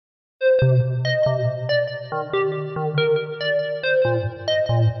Okay,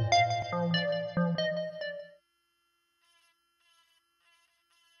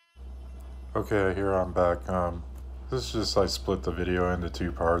 here I'm back. This is just, I split the video into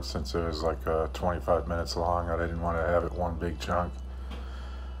two parts since it was like 25 minutes long. I didn't want to have it one big chunk.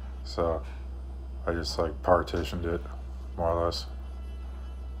 So I just like partitioned it more or less.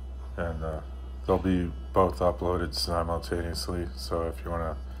 And they'll be both uploaded simultaneously. So if you want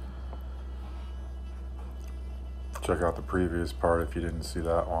to check out the previous part, if you didn't see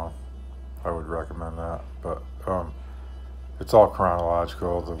that one, I would recommend that. But it's all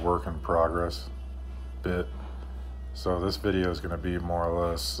chronological, the work in progress bit. So this video is going to be more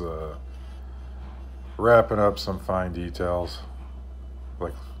or less wrapping up some fine details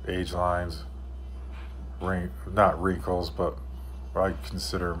like age lines, not wrinkles, but I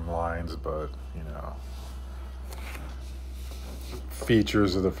consider them lines, but you know,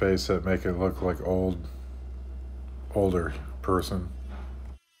 features of the face that make it look like older person.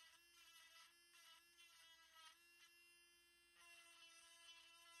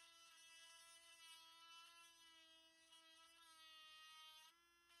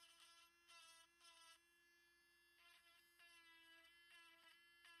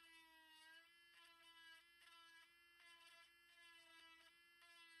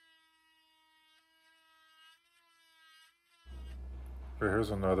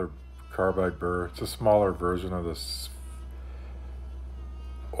 Here's another carbide burr. It's a smaller version of this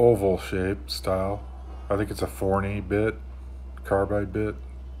oval shape style. I think it's a Forney bit, carbide bit,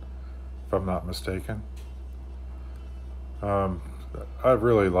 if I'm not mistaken. I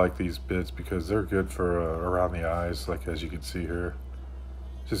really like these bits because they're good for around the eyes, like as you can see here.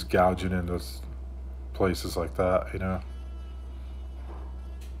 Just gouging into places like that, you know.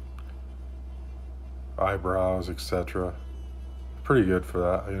 Eyebrows, etc. Pretty good for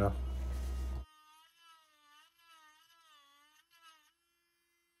that, you know.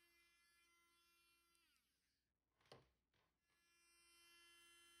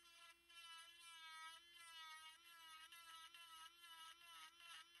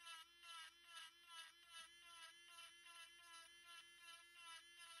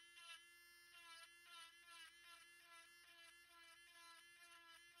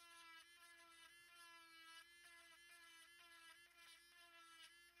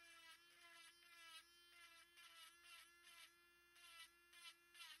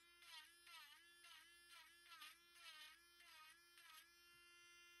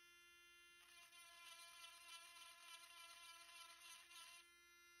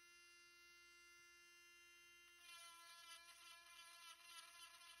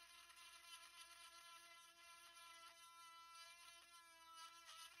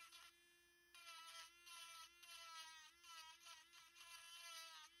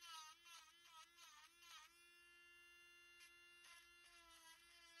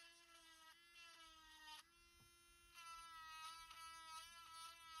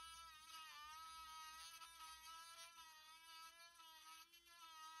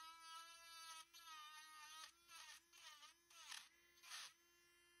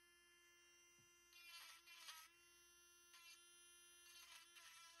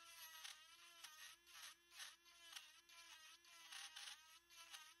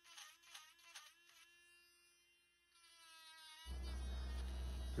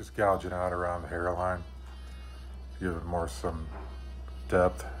 Just gouging out around the hairline, give it more some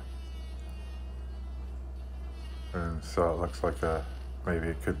depth. And so it looks like maybe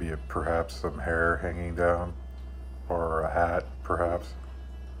it could be perhaps some hair hanging down, or a hat perhaps,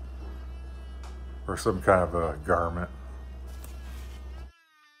 or some kind of a garment.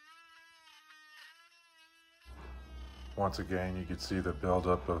 Once again, you can see the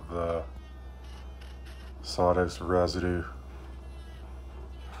buildup of the sawdust residue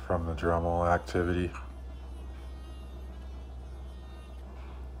from the Dremel activity.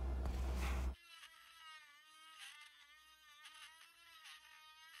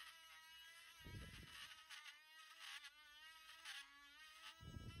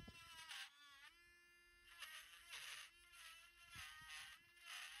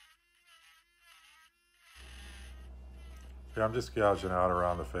 Yeah, I'm just gouging out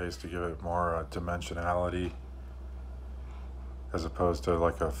around the face to give it more dimensionality as opposed to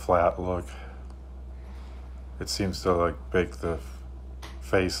like a flat look. It seems to like make the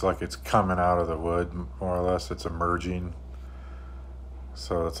face like it's coming out of the wood, more or less. It's emerging.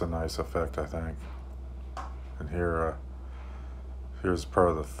 So it's a nice effect, I think. And here's part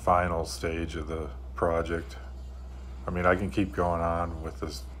of the final stage of the project. I mean, I can keep going on with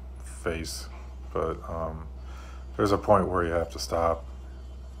this face, but there's a point where you have to stop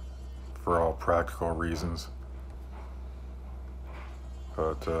for all practical reasons.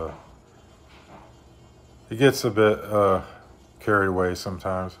 But it gets a bit carried away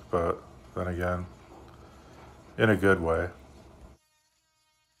sometimes, but then again, in a good way.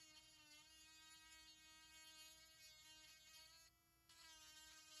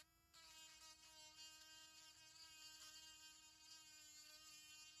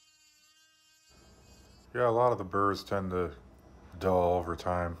 Yeah, a lot of the burrs tend to dull over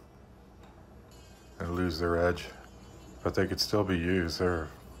time and lose their edge, but they could still be used. They're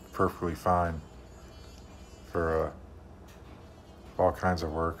perfectly fine for all kinds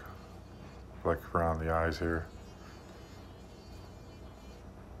of work, like around the eyes here.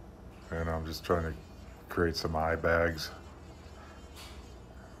 And I'm just trying to create some eye bags,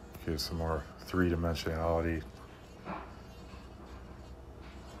 give some more three-dimensionality,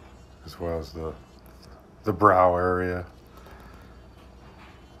 as well as the brow area.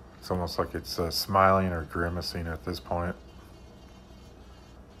 It's almost like it's smiling or grimacing at this point.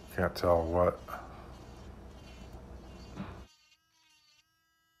 Can't tell what.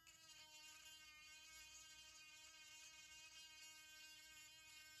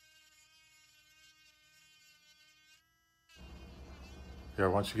 Yeah,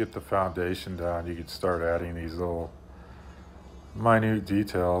 once you get the foundation down, you can start adding these little minute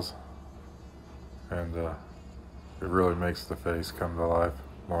details, and it really makes the face come to life,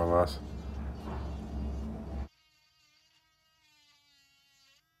 more or less.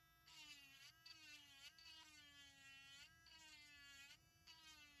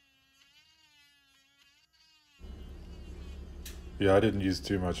 Yeah, I didn't use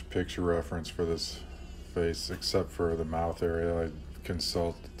too much picture reference for this face, except for the mouth area. I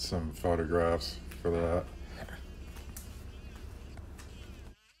consulted some photographs for that.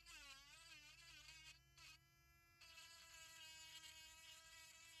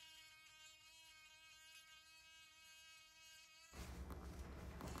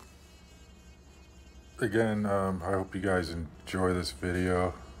 Again, I hope you guys enjoy this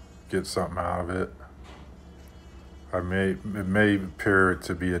video, get something out of it. It may appear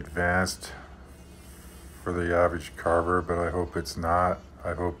to be advanced for the average carver, but I hope it's not.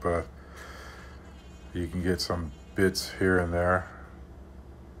 I hope you can get some bits here and there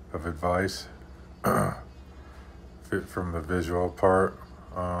of advice from the visual part.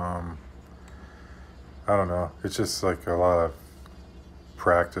 I don't know. It's just like a lot of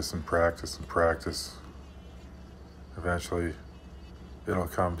practice and practice and practice. Eventually, it'll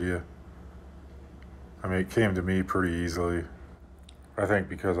come to you. I mean, it came to me pretty easily. I think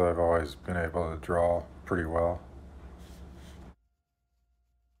because I've always been able to draw pretty well.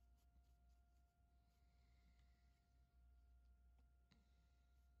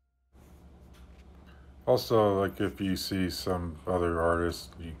 Also, like if you see some other artists,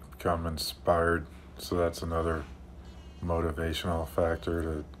 you become inspired. So that's another motivational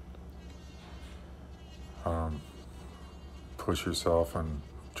factor to push yourself and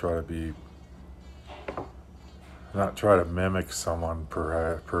try to be, not try to mimic someone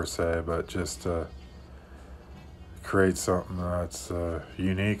per se, but just create something that's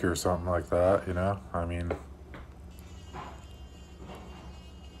unique or something like that, you know? I mean,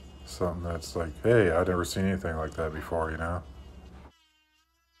 something that's like, hey, I've never seen anything like that before, you know?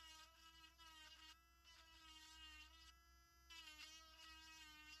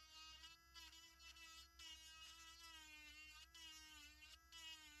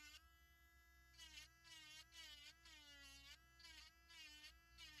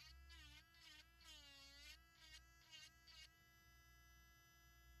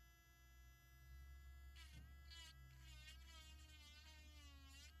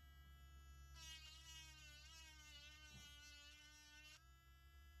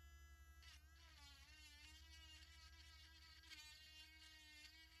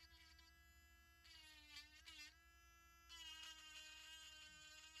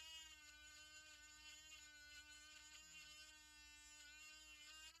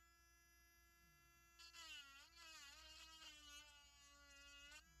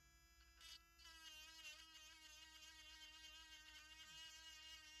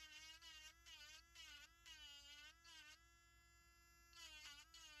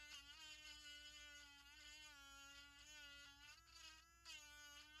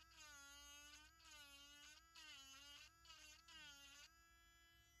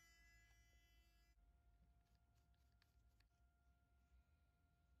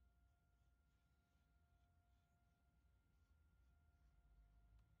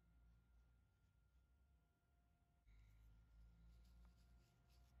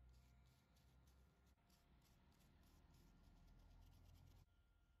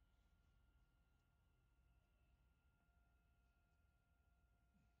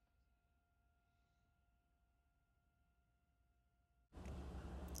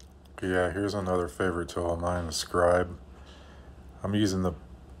 Yeah, here's another favorite tool of mine, the scribe. I'm using the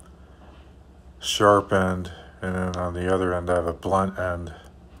sharp end, and then on the other end I have a blunt end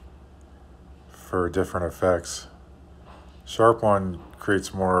for different effects. Sharp one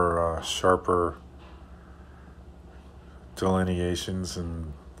creates more sharper delineations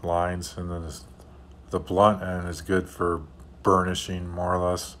and lines, and then the blunt end is good for burnishing more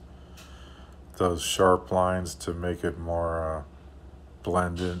or less those sharp lines to make it more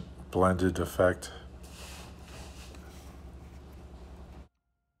blended effect.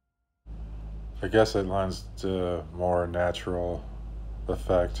 I guess it lends to more natural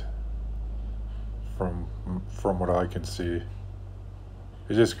effect from what I can see.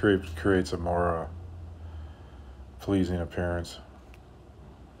 It just creates a more pleasing appearance,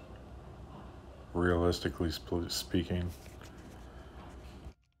 realistically speaking.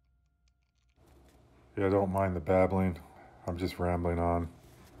 Yeah, I don't mind the babbling. I'm just rambling on.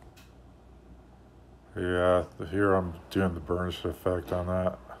 Yeah, here I'm doing the burnish effect on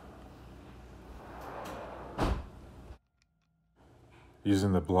that.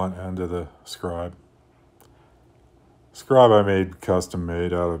 Using the blunt end of the scribe. Scribe I made custom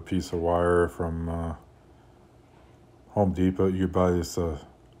made out of a piece of wire from Home Depot. You could buy this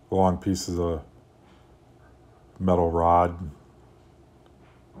long pieces of metal rod.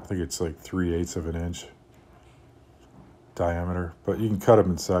 I think it's like 3/8 of an inch diameter, but you can cut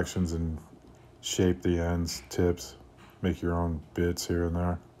them in sections and shape the ends, tips, make your own bits here and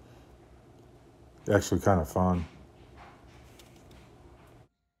there. Actually kind of fun.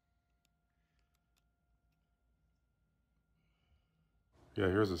 Yeah,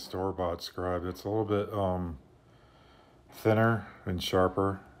 here's a store-bought scribe. It's a little bit thinner and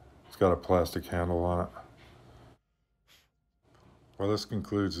sharper. It's got a plastic handle on it. Well, this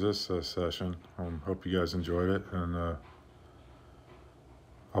concludes this session. Hope you guys enjoyed it, and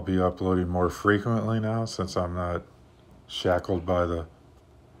I'll be uploading more frequently now since I'm not shackled by the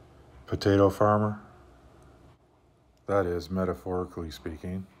potato farmer. That is, metaphorically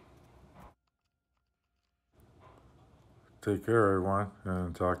speaking. Take care, everyone,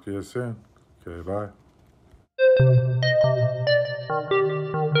 and talk to you soon. Okay, bye.